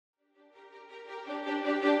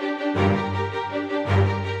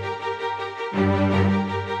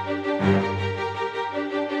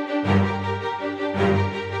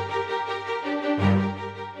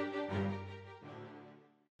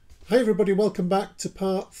everybody, welcome back to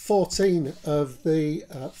part 14 of the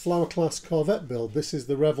Flower Class Corvette build. This is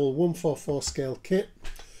the Revell 144 scale kit,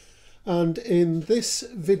 and in this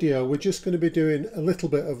video we're just going to be doing a little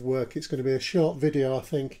bit of work. It's going to be a short video, I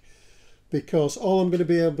think, because all I'm going to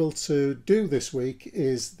be able to do this week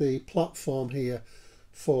is the platform here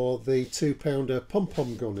for the 2-pounder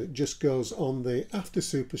pom-pom gun. It just goes on the after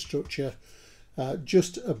superstructure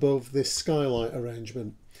just above this skylight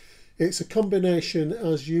arrangement. It's a combination,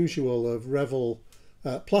 as usual, of Revell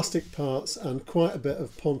plastic parts and quite a bit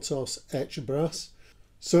of Pontos etched brass.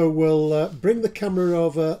 So we'll bring the camera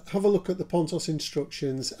over, have a look at the Pontos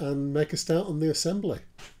instructions and make a start on the assembly.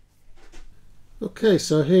 Okay,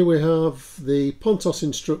 so here we have the Pontos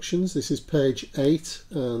instructions. This is page 8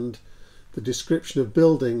 and the description of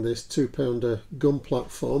building this 2-pounder gun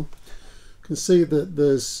platform. You can see that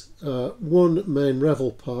there's one main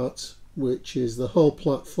Revell part, which is the whole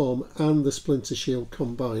platform and the splinter shield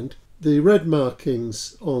combined. The red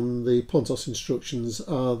markings on the Pontos instructions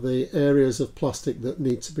are the areas of plastic that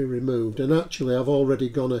need to be removed, and actually I've already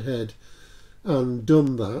gone ahead and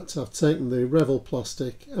done that. I've taken the Revell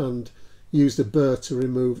plastic and used a burr to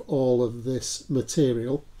remove all of this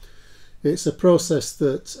material. It's a process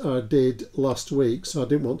that I did last week, so I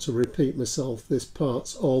didn't want to repeat myself. This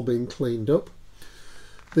part's all been cleaned up.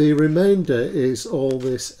 The remainder is all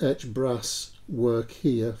this etched brass work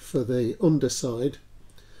here for the underside,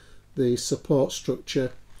 the support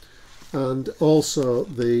structure, and also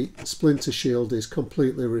the splinter shield is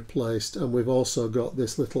completely replaced, and we've also got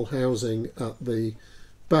this little housing at the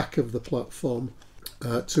back of the platform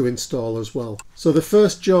to install as well. So the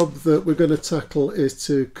first job that we're going to tackle is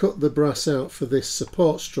to cut the brass out for this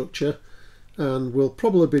support structure, and we'll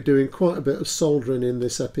probably be doing quite a bit of soldering in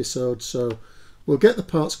this episode, so we'll get the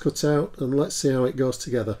parts cut out and let's see how it goes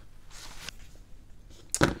together.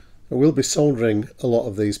 We'll be soldering a lot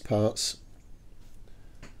of these parts.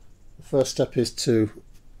 The first step is to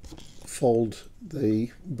fold the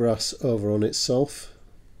brass over on itself.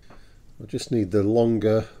 I just need the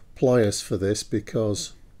longer pliers for this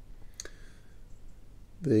because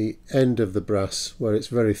the end of the brass, where it's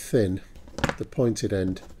very thin, the pointed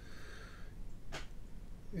end,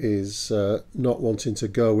 is not wanting to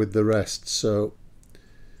go with the rest, so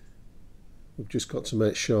we've just got to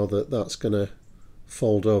make sure that that's going to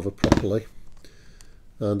fold over properly.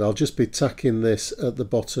 And I'll just be tacking this at the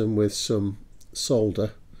bottom with some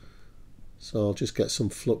solder, so I'll just get some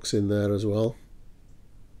flux in there as well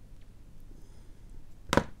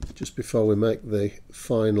just before we make the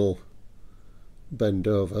final bend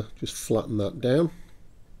over. Just flatten that down.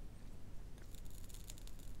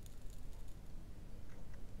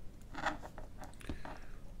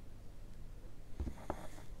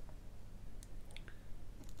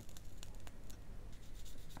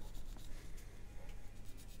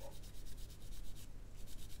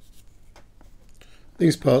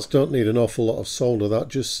 These parts don't need an awful lot of solder, that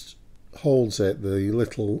just holds it, the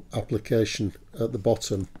little application at the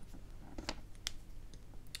bottom.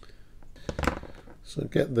 So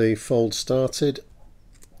get the fold started,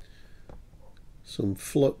 some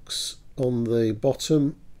flux on the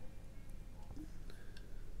bottom,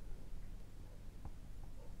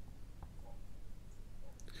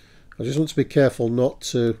 I just want to be careful not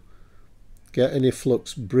to get any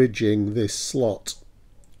flux bridging this slot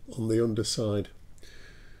on the underside,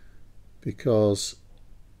 because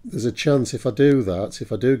there's a chance if I do that,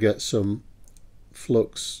 if I do get some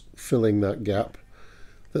flux filling that gap,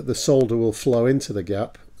 that the solder will flow into the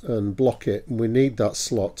gap and block it, and we need that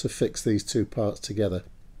slot to fix these two parts together.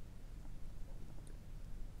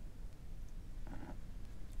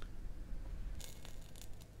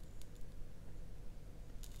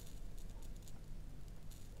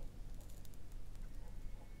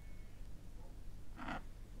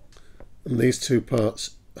 And these two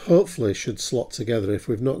parts hopefully should slot together if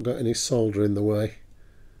we've not got any solder in the way.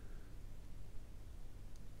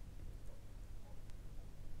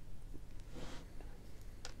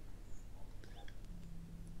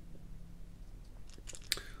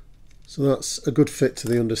 So that's a good fit to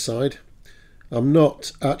the underside. I'm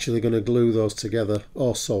not actually going to glue those together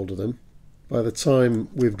or solder them. By the time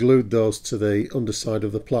we've glued those to the underside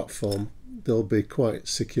of the platform, they'll be quite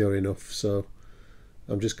secure enough, so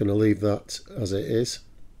I'm just going to leave that as it is.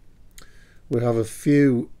 We have a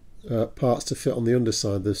few parts to fit on the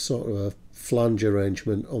underside. There's sort of a flange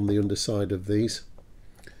arrangement on the underside of these,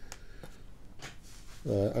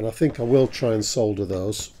 and I think I will try and solder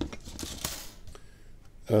those.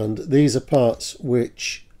 And these are parts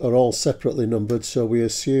which are all separately numbered, so we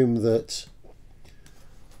assume that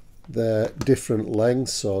they're different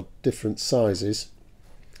lengths or different sizes.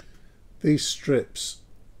 These strips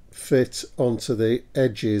fit onto the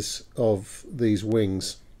edges of these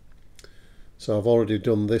wings. So I've already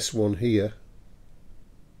done this one here.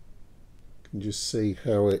 You can just see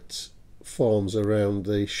how it forms around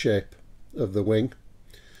the shape of the wing.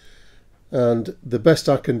 And the best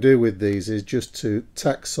I can do with these is just to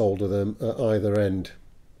tack solder them at either end.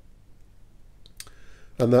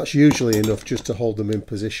 And that's usually enough just to hold them in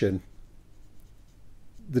position.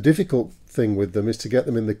 The difficult thing with them is to get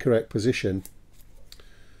them in the correct position,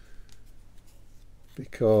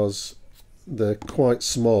 because they're quite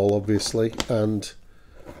small obviously, and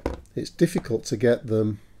it's difficult to get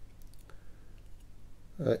them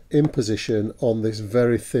in position on this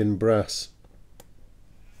very thin brass.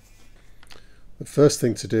 The first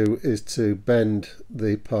thing to do is to bend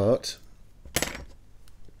the part.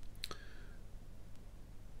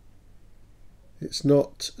 It's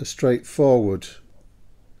not a straightforward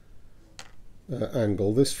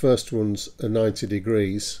angle. This first one's a 90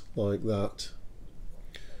 degrees like that,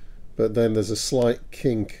 but then there's a slight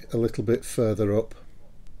kink a little bit further up.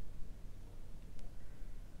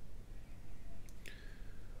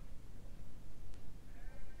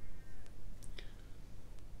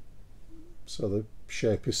 So the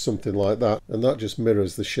shape is something like that, and that just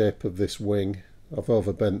mirrors the shape of this wing. I've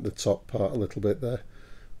overbent the top part a little bit there,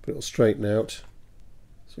 but it'll straighten out.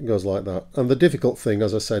 So it goes like that. And the difficult thing,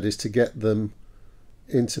 as I said, is to get them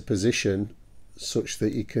into position such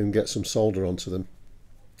that you can get some solder onto them.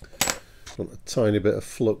 Want a tiny bit of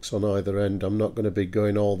flux on either end. I'm not going to be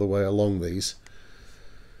going all the way along these.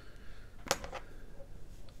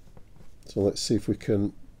 So let's see if we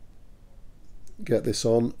can get this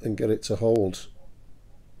on and get it to hold.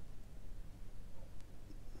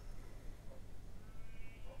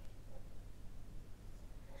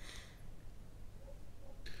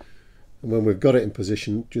 And when we've got it in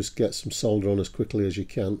position, just get some solder on as quickly as you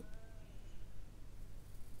can.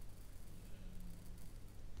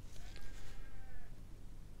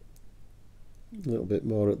 A little bit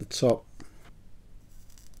more at the top.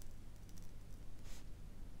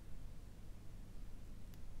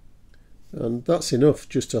 And that's enough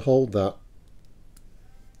just to hold that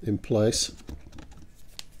in place.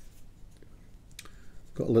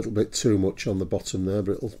 Got a little bit too much on the bottom there,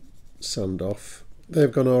 but it'll sand off.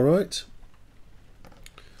 They've gone all right.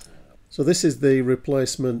 So this is the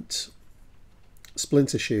replacement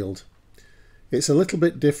splinter shield. It's a little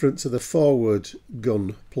bit different to the forward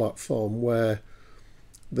gun platform, where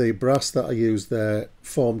the brass that I used there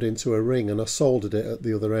formed into a ring and I soldered it at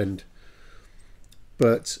the other end.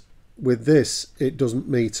 But with this, it doesn't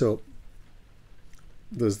meet up.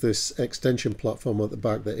 There's this extension platform at the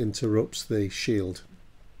back that interrupts the shield.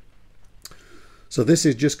 So this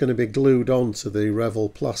is just going to be glued onto the Revell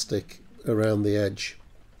plastic around the edge.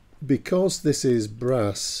 Because this is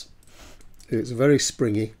brass, it's very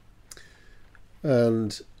springy,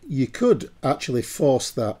 and you could actually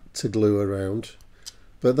force that to glue around,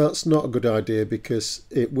 but that's not a good idea because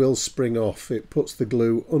it will spring off. It puts the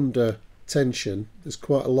glue under tension. There's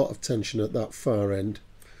quite a lot of tension at that far end.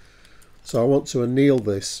 So I want to anneal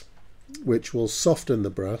this, which will soften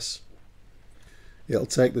the brass. It'll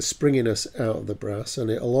take the springiness out of the brass,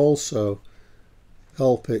 and it'll also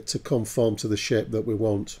help it to conform to the shape that we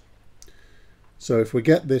want. So if we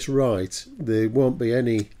get this right, there won't be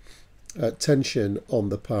any tension on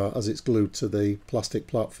the part as it's glued to the plastic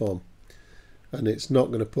platform, and it's not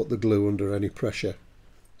going to put the glue under any pressure.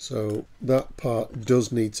 So that part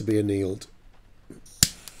does need to be annealed.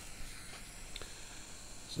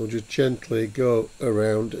 So just gently go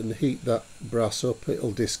around and heat that brass up.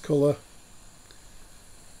 It'll discolour,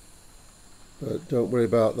 but don't worry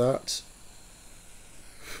about that.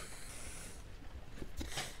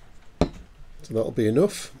 So that'll be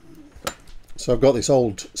enough. So I've got this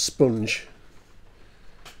old sponge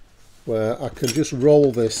where I can just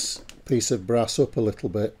roll this piece of brass up a little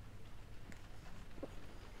bit.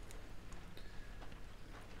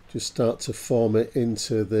 Just start to form it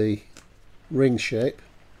into the ring shape.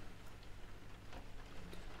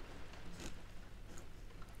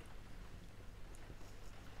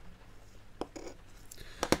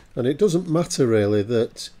 And it doesn't matter really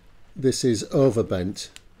that this is overbent.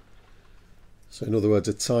 So in other words,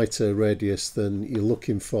 a tighter radius than you're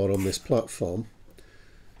looking for on this platform.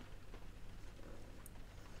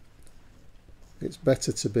 It's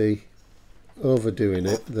better to be overdoing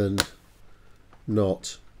it than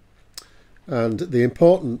not. And the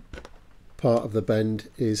important part of the bend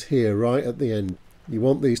is here, right at the end. You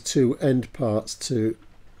want these two end parts to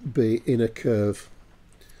be in a curve.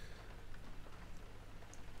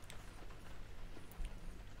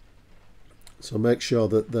 So make sure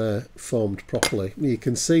that they're formed properly. You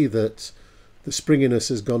can see that the springiness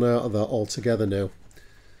has gone out of that altogether now,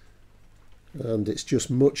 and it's just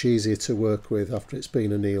much easier to work with after it's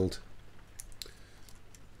been annealed.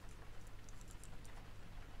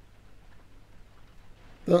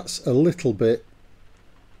 That's a little bit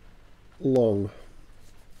long.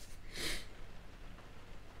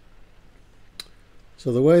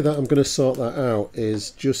 So the way that I'm going to sort that out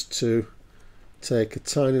is just to take a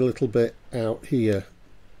tiny little bit out here.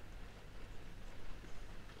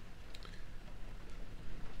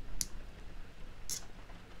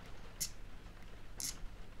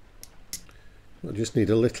 I just need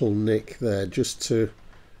a little nick there just to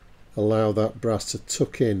allow that brass to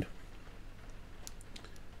tuck in.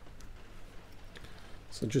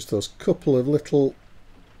 So just those couple of little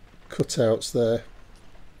cutouts there.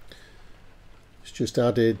 It's just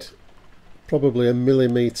added probably a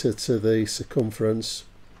millimetre to the circumference.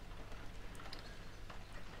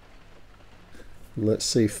 And let's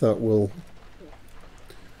see if that will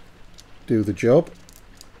do the job.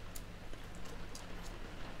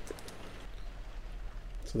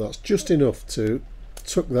 So that's just enough to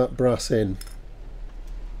tuck that brass in.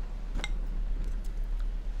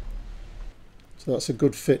 So that's a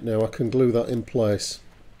good fit now. I can glue that in place.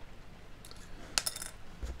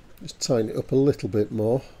 Just tighten it up a little bit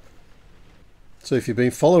more. So if you've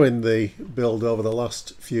been following the build over the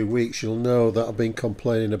last few weeks, you'll know that I've been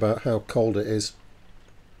complaining about how cold it is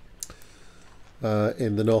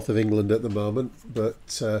in the north of England at the moment,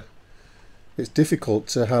 but it's difficult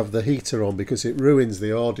to have the heater on because it ruins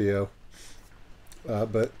the audio.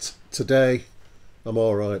 But today I'm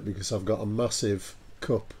alright because I've got a massive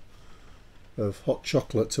cup of hot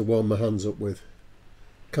chocolate to warm my hands up with,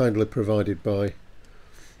 kindly provided by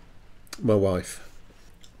my wife.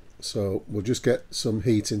 So we'll just get some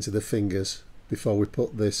heat into the fingers before we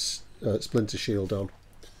put this splinter shield on.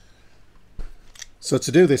 So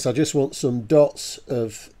to do this, I just want some dots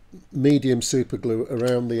of medium super glue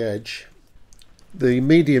around the edge. The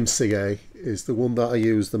medium CA is the one that I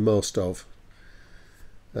use the most of.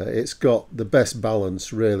 It's got the best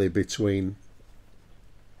balance really between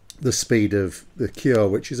the speed of the cure,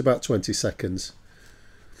 which is about 20 seconds,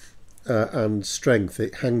 and strength.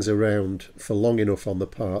 It hangs around for long enough on the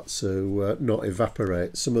part to not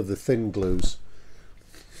evaporate. Some of the thin glues,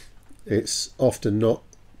 it's often not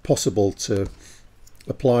possible to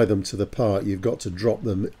apply them to the part. You've got to drop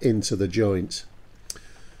them into the joint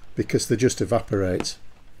because they just evaporate.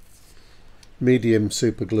 Medium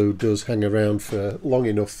super glue does hang around for long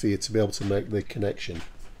enough for you to be able to make the connection.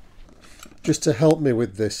 Just to help me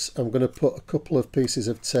with this, I'm going to put a couple of pieces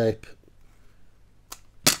of tape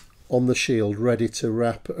on the shield ready to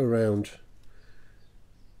wrap around,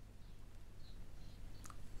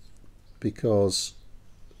 because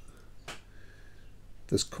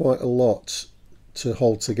there's quite a lot to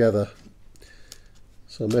hold together.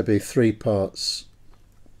 So maybe 3 parts,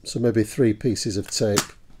 so maybe 3 pieces of tape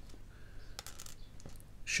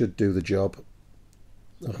should do the job.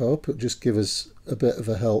 I hope it'll just give us a bit of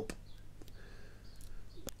a help.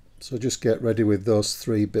 So just get ready with those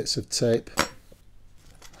 3 bits of tape.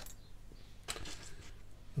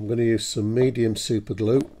 I'm going to use some medium super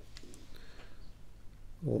glue.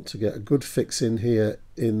 I want to get a good fix in here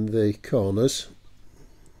in the corners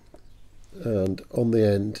and on the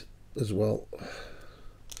end as well.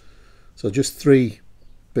 So just 3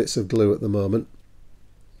 bits of glue at the moment.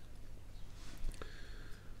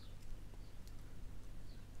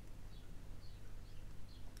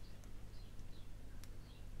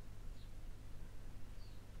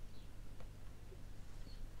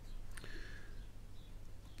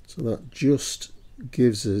 So that just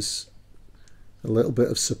gives us a little bit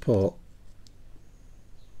of support.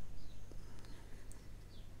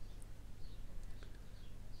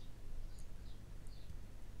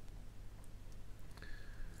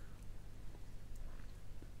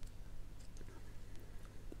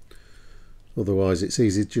 Otherwise it's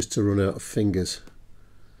easy just to run out of fingers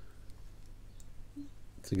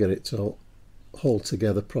to get it to hold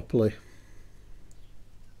together properly.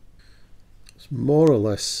 It's more or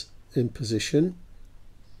less in position.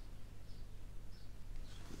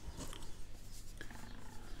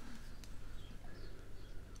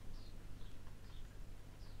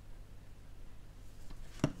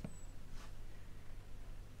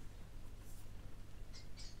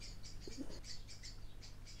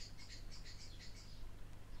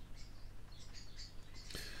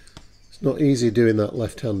 It's not easy doing that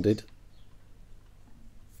left-handed,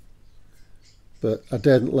 but I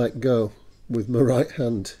didn't let go with my right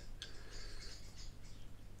hand.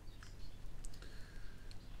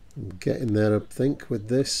 I'm getting there, I think, with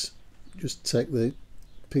this. Just take the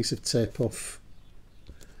piece of tape off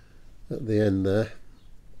at the end there.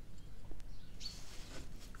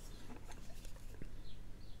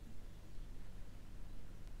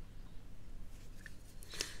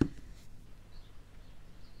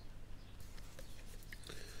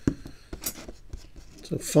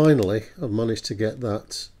 So finally I've managed to get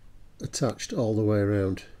that attached all the way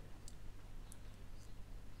around.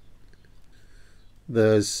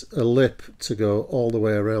 There's a lip to go all the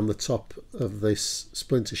way around the top of this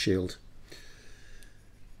splinter shield,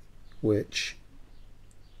 which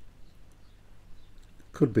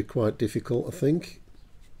could be quite difficult, I think.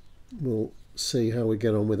 We'll see how we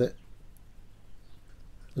get on with it.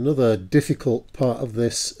 Another difficult part of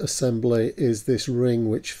this assembly is this ring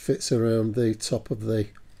which fits around the top of the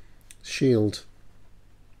shield.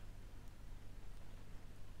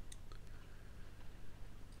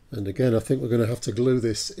 And again, I think we're going to have to glue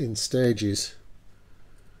this in stages.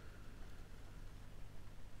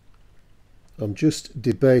 I'm just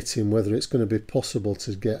debating whether it's going to be possible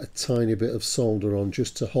to get a tiny bit of solder on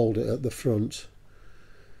just to hold it at the front.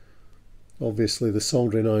 Obviously the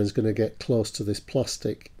soldering iron is going to get close to this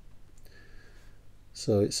plastic,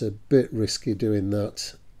 so it's a bit risky doing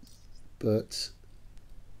that, but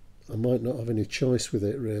I might not have any choice with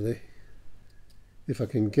it really. If I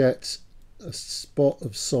can get a spot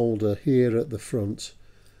of solder here at the front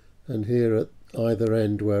and here at either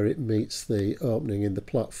end where it meets the opening in the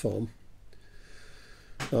platform,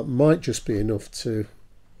 that might just be enough to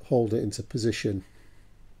hold it into position.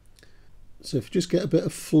 So if you just get a bit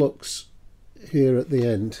of flux here at the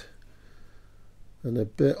end and a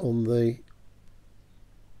bit on the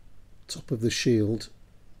top of the shield,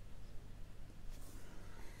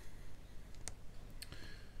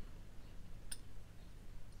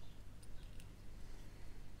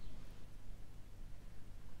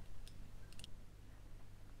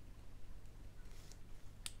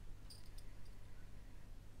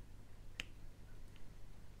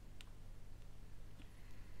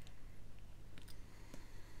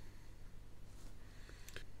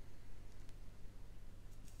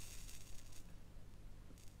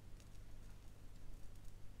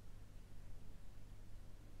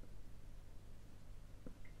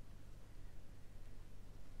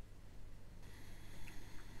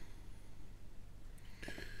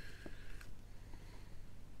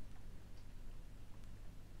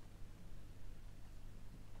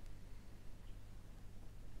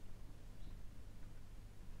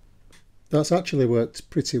 that's actually worked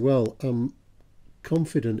pretty well. I'm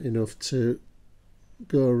confident enough to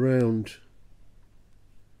go around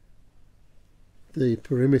the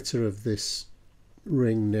perimeter of this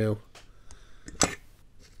ring now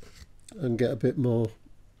and get a bit more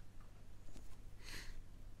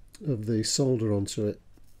of the solder onto it.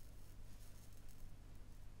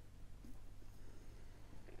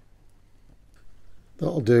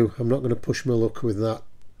 That'll do. I'm not going to push my luck with that.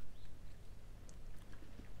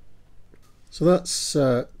 So that's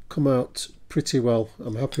come out pretty well.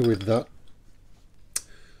 I'm happy with that.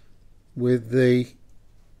 With the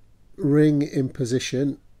ring in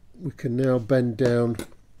position, we can now bend down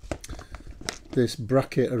this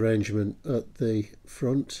bracket arrangement at the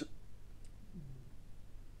front.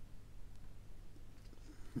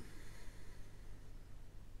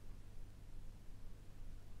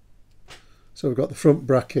 So we've got the front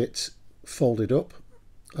bracket folded up.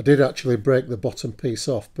 I did actually break the bottom piece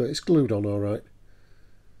off, but it's glued on all right.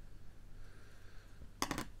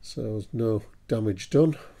 So there's no damage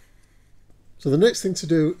done. So the next thing to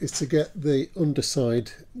do is to get the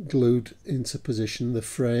underside glued into position, the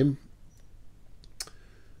frame.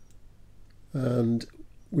 And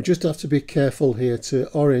we just have to be careful here to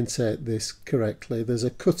orientate this correctly. There's a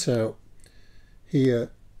cutout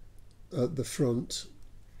here at the front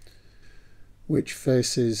which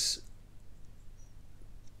faces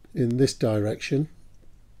in this direction,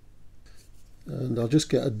 and I'll just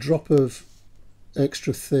get a drop of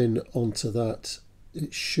extra thin onto that.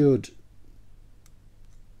 It should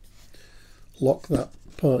lock that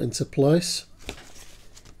part into place.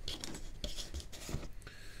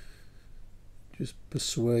 Just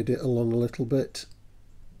persuade it along a little bit.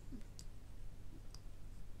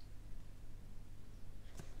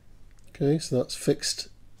 Okay, so that's fixed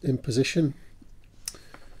in position.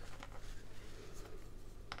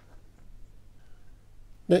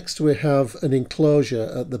 Next we have an enclosure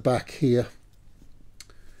at the back here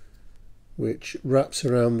which wraps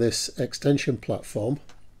around this extension platform.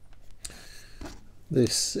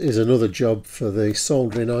 This is another job for the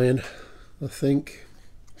soldering iron, I think.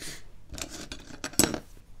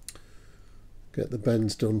 Get the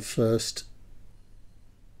bends done first.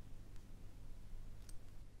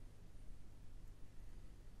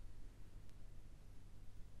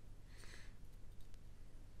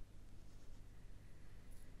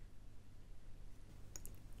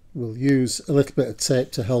 We'll use a little bit of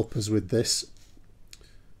tape to help us with this.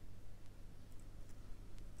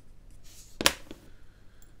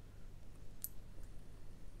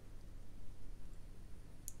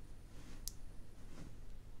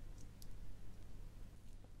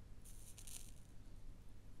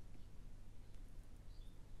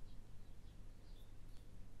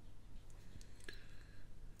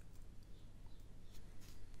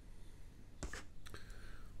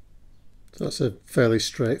 That's a fairly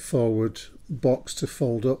straightforward box to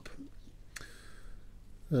fold up,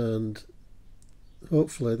 and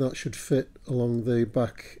hopefully that should fit along the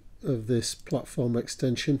back of this platform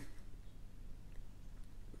extension.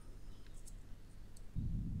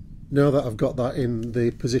 Now that I've got that in the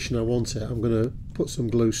position I want it, I'm going to put some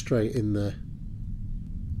glue straight in there.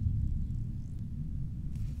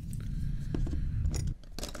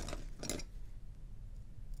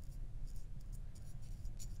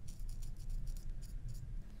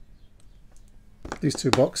 These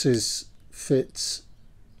two boxes fit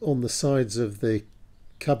on the sides of the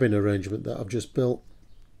cabin arrangement that I've just built.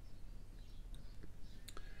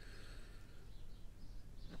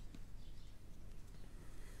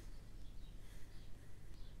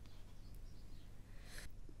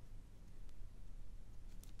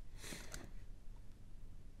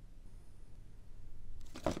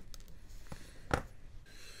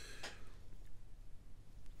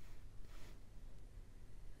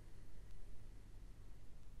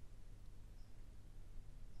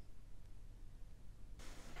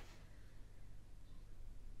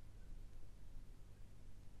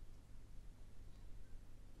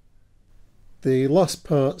 The last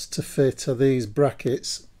parts to fit are these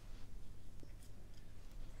brackets.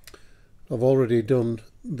 I've already done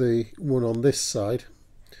the one on this side,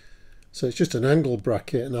 so it's just an angle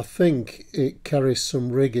bracket, and I think it carries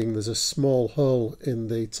some rigging. There's a small hole in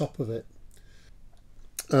the top of it,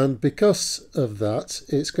 and because of that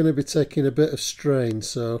it's going to be taking a bit of strain,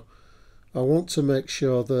 so I want to make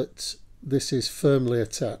sure that this is firmly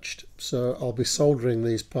attached. So I'll be soldering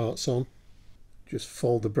these parts on. Just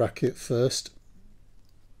fold the bracket first.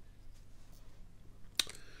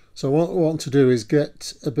 So what I want to do is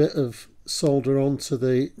get a bit of solder onto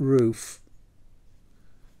the roof.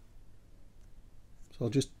 So I'll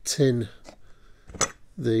just tin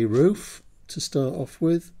the roof to start off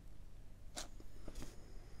with.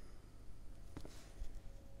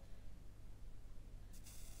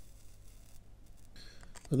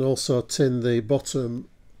 And also tin the bottom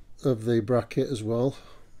of the bracket as well.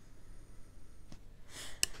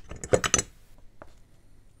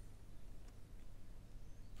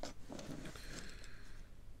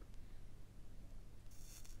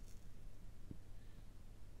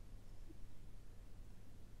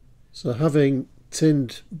 So having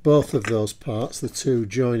tinned both of those parts, the two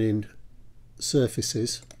joining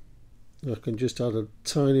surfaces, I can just add a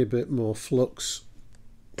tiny bit more flux,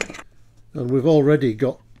 and we've already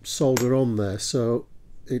got solder on there, so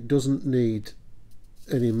it doesn't need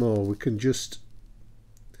any more. We can just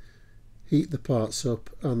heat the parts up,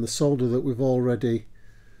 and the solder that we've already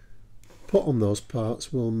put on those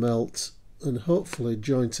parts will melt and hopefully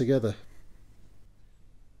join together.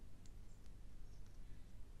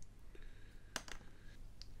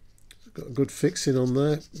 Got a good fixing on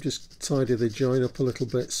there. Just tidy the join up a little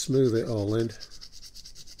bit, smooth it all in.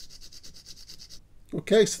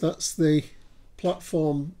 Okay, so that's the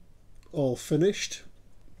platform all finished.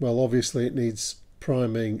 Well, obviously it needs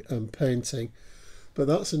priming and painting, but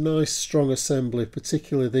that's a nice strong assembly,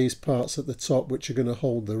 particularly these parts at the top which are going to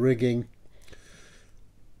hold the rigging,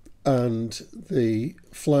 and the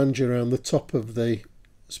flange around the top of the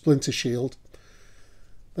splinter shield.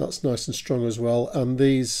 That's nice and strong as well, and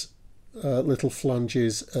these little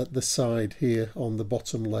flanges at the side here on the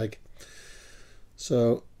bottom leg.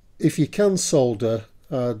 So if you can solder,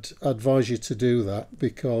 I'd advise you to do that,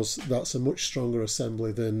 because that's a much stronger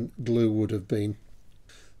assembly than glue would have been.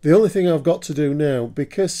 The only thing I've got to do now,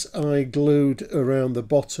 because I glued around the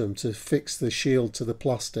bottom to fix the shield to the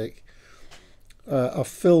plastic, I've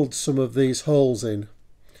filled some of these holes in,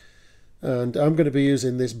 and I'm going to be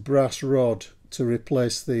using this brass rod to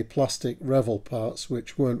replace the plastic Revell parts,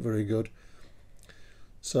 which weren't very good.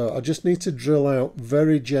 So I just need to drill out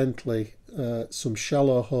very gently some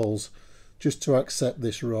shallow holes just to accept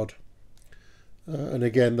this rod, and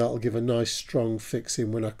again that'll give a nice strong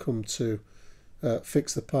fixing when I come to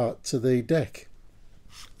fix the part to the deck.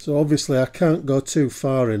 So obviously I can't go too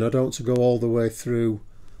far in, I don't want to go all the way through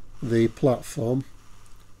the platform.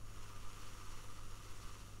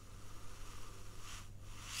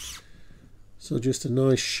 So just a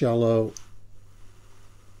nice shallow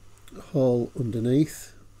hole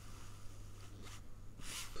underneath.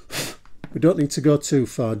 We don't need to go too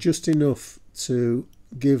far, just enough to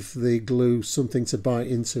give the glue something to bite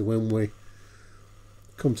into when we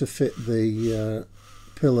come to fit the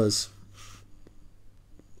pillars.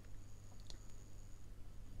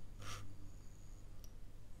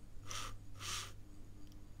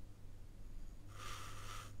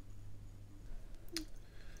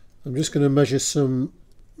 I'm just going to measure some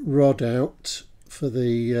rod out for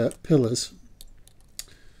the pillars.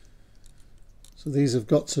 So these have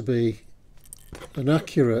got to be an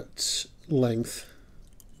accurate length,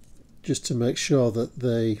 just to make sure that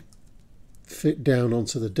they fit down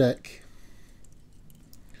onto the deck.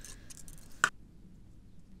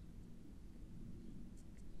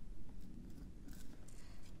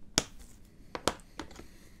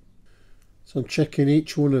 So I'm checking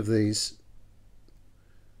each one of these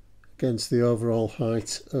against the overall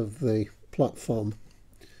height of the platform,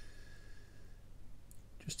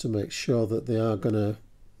 just to make sure that they are going to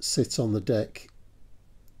sit on the deck.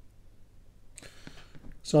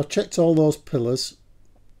 So I've checked all those pillars,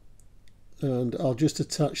 and I'll just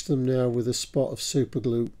attach them now with a spot of super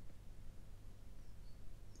glue.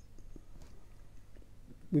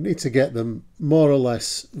 We need to get them more or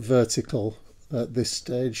less vertical at this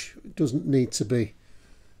stage. It doesn't need to be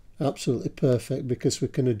absolutely perfect, because we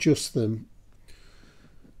can adjust them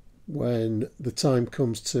when the time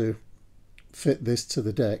comes to fit this to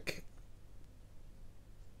the deck.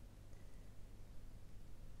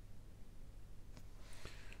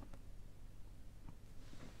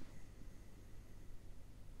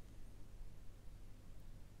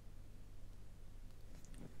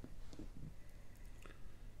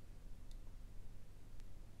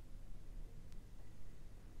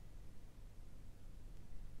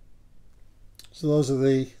 So those are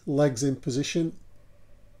the legs in position.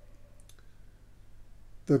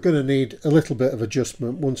 They're going to need a little bit of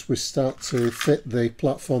adjustment once we start to fit the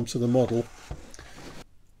platform to the model.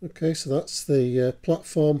 Okay, so that's the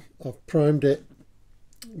platform. I've primed it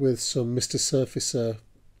with some Mr. Surfacer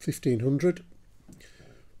 1500,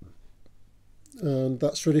 and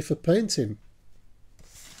that's ready for painting.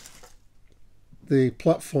 The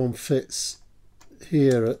platform fits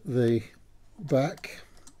here at the back.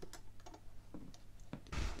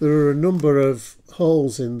 There are a number of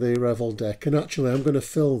holes in the Revell deck, and actually I'm going to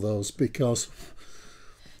fill those because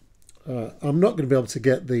I'm not going to be able to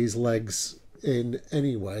get these legs in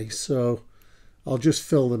anyway, so I'll just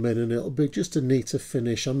fill them in and it'll be just a neater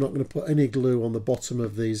finish. I'm not going to put any glue on the bottom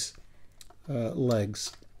of these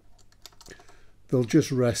legs. They'll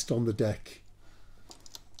just rest on the deck,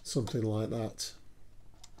 something like that.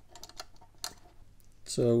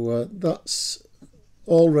 So that's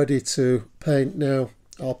all ready to paint now.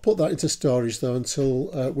 I'll put that into storage though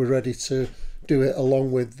until we're ready to do it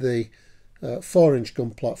along with the 4-inch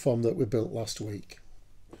gun platform that we built last week.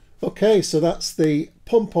 Okay, so that's the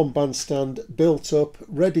pom-pom bandstand built up,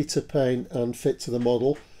 ready to paint and fit to the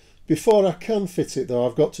model. Before I can fit it though,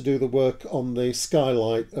 I've got to do the work on the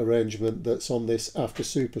skylight arrangement that's on this after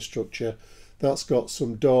superstructure. That's got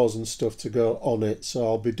some doors and stuff to go on it, so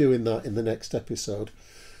I'll be doing that in the next episode.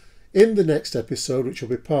 In the next episode, which will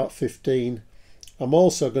be part 15, I'm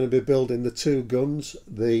also going to be building the two guns,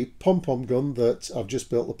 the pom-pom gun that I've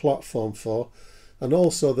just built the platform for, and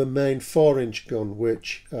also the main 4-inch gun,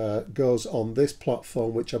 which goes on this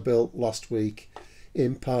platform which I built last week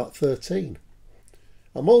in part 13.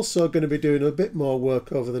 I'm also going to be doing a bit more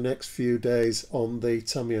work over the next few days on the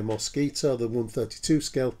Tamiya Mosquito, the 132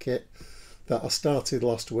 scale kit that I started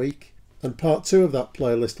last week, and part 2 of that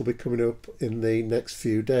playlist will be coming up in the next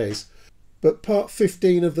few days. But part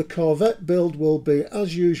 15 of the Corvette build will be,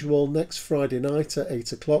 as usual, next Friday night at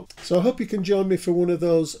 8 o'clock. So I hope you can join me for one of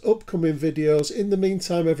those upcoming videos. In the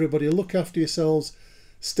meantime, everybody, look after yourselves,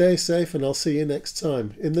 stay safe, and I'll see you next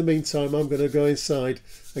time. In the meantime, I'm going to go inside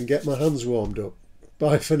and get my hands warmed up.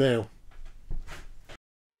 Bye for now.